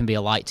that you can be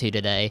a light to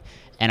today,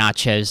 and I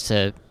chose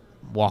to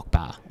walk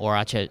by, or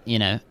I chose,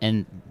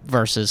 and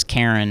versus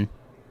Karen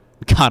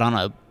got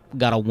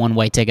a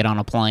one-way ticket on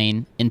a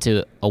plane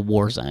into a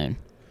war zone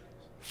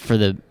for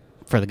the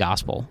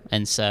gospel.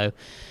 And so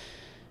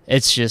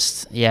it's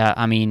just,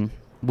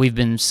 we've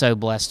been so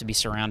blessed to be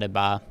surrounded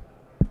by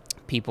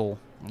people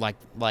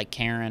like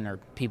Karen, or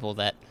people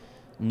that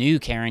knew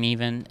Karen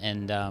even,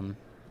 and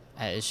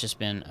it's just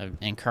been an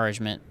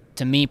encouragement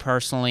to me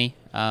personally.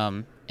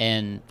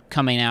 And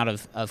coming out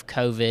of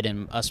COVID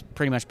and us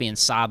pretty much being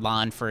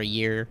sidelined for a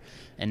year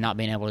and not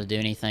being able to do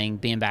anything,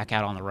 being back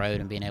out on the road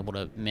and being able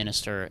to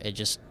minister, it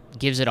just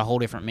gives it a whole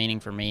different meaning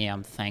for me.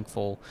 I'm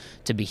thankful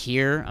to be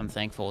here. I'm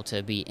thankful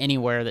to be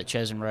anywhere that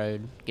Chosen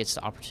Road gets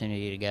the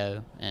opportunity to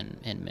go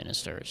and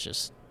minister.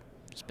 It's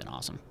been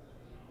awesome.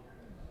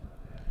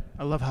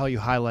 I love how you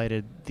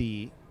highlighted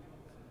the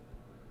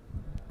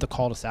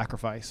call to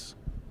sacrifice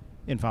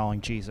in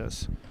following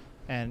Jesus.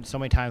 And so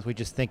many times we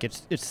just think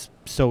it's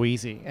so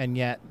easy, and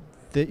yet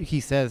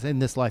he says, in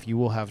this life you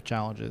will have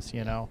challenges,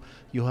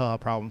 you'll have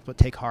problems, but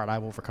take heart, I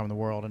will overcome the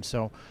world. And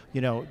so,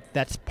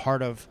 that's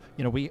part of,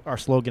 our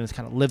slogan is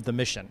kind of live the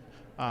mission.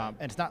 And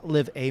it's not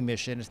live a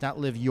mission, it's not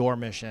live your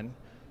mission.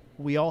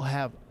 We all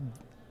have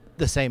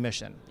the same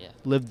mission. Yeah.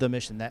 Live the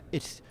mission. That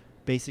it's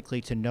basically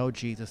to know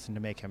Jesus and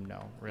to make him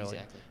known, really.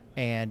 Exactly.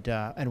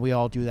 And we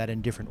all do that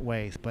in different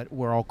ways, but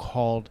we're all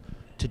called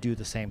to do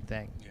the same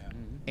thing. Yeah.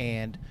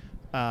 Mm-hmm.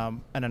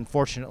 And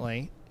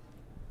unfortunately,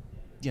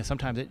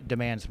 sometimes it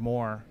demands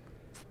more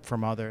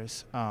from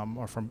others,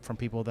 or from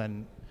people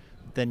than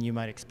you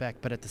might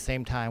expect. But at the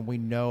same time, we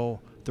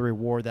know the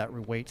reward that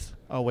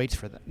awaits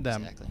for them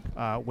exactly.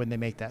 When they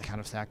make that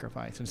kind of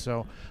sacrifice. And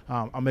so,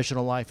 a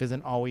missional life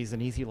isn't always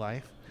an easy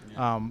life.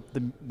 Yeah.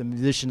 The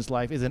musician's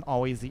life isn't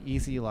always the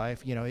easy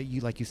life.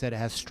 Like you said, it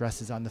has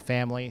stresses on the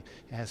family,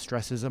 it has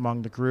stresses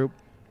among the group.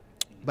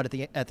 But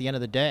at the end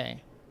of the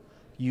day,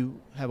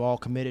 you have all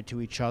committed to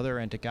each other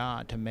and to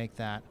God to make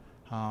that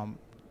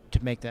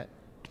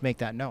make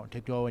that known, to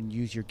go and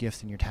use your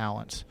gifts and your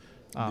talents.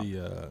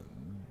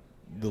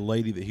 The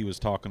lady that he was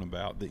talking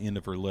about, the end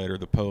of her letter,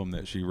 the poem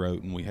that she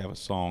wrote, and we have a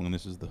song, and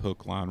this is the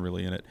hook line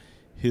really in it: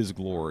 His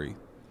glory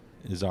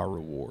is our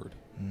reward.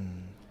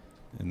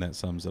 And that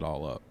sums it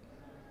all up.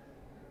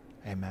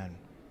 Amen.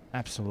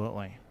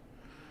 Absolutely.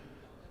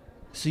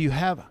 So you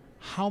have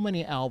how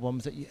many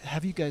albums that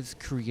have you guys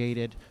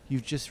created?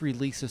 You've just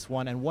released this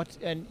one,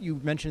 and you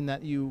mentioned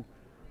that you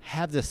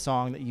have this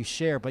song that you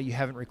share, but you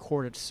haven't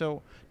recorded.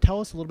 So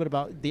tell us a little bit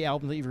about the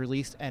album that you've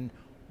released and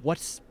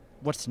what's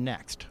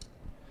next.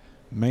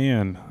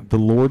 Man, the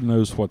Lord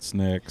knows what's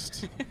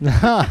next.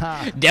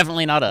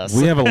 Definitely not us.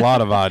 We have a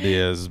lot of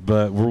ideas,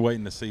 but we're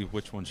waiting to see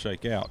which ones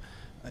shake out.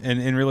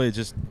 And really it's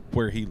just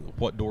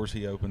what doors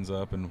he opens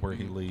up and where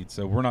he leads.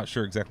 So we're not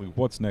sure exactly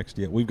what's next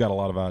yet. We've got a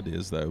lot of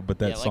ideas though, but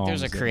that song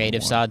there's a is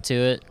creative one. side to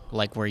it,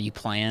 like where you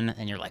plan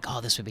and you're like,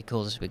 oh, this would be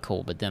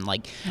cool, but then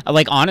like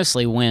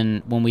honestly,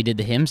 when we did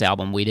the hymns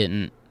album, we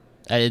didn't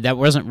that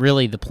wasn't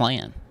really the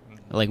plan.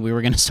 Like we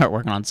were going to start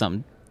working on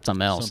something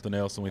else,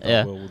 and we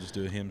thought, we'll just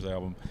do a hymns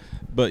album.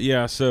 But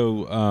yeah,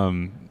 so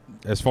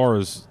as far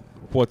as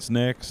what's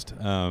next,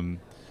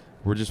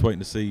 we're just waiting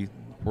to see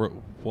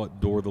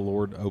what door the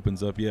Lord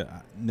opens up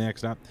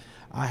next.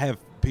 I have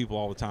people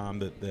all the time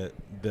that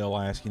they'll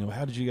ask,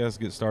 how did you guys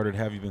get started?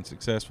 Have you been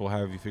successful? How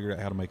have you figured out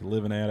how to make a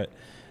living at it?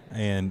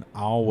 And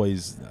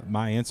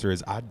my answer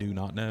is I do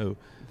not know.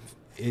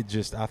 I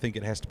think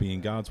it has to be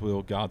in God's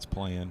will, God's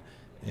plan,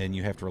 and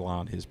you have to rely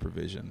on His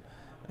provision.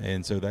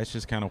 And so that's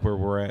just kind of where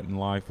we're at in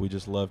life. We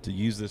just love to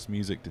use this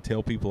music to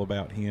tell people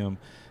about Him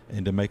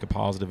and to make a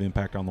positive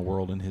impact on the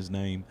world in His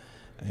name.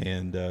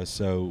 And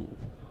so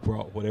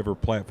whatever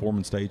platform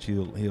and stage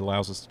He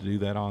allows us to do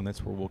that on,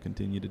 that's where we'll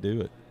continue to do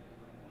it.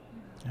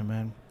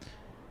 Amen.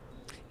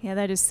 Yeah,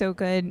 that is so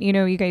good.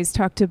 You guys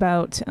talked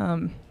about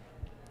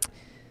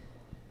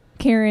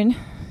Karen,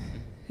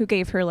 who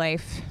gave her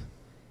life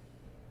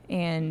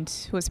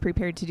and was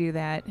prepared to do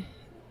that.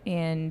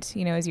 And,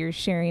 as you're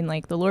sharing,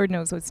 like, the Lord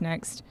knows what's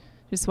next,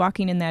 just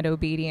walking in that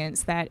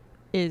obedience, that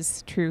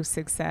is true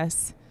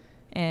success.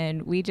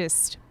 And we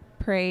just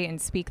pray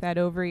and speak that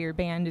over your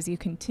band as you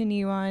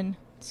continue on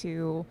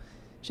to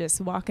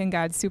just walk in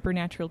God's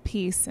supernatural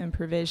peace and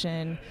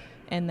provision,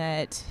 and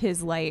that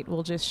His light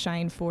will just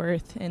shine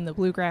forth in the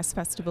bluegrass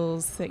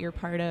festivals that you're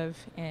part of,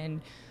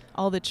 and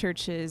all the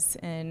churches,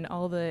 and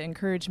all the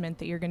encouragement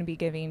that you're going to be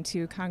giving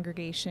to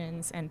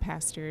congregations and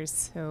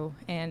pastors.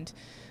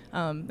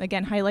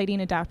 Again,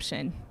 highlighting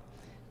adoption.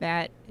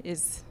 That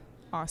is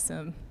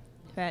awesome.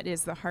 That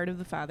is the heart of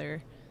the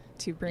Father,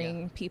 to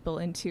bring people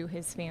into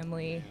His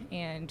family.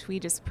 And we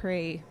just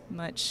pray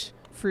much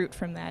fruit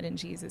from that in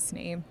Jesus'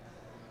 name.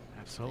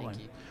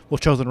 Absolutely. Well,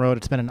 Chosen Road,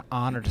 it's been an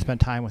honor to spend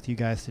time with you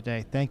guys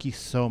today. Thank you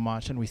so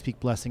much. And we speak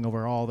blessing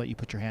over all that you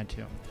put your hand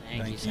to.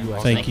 Thank you so you much.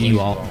 all. Thank you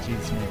all. In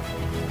Jesus'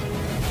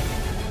 name.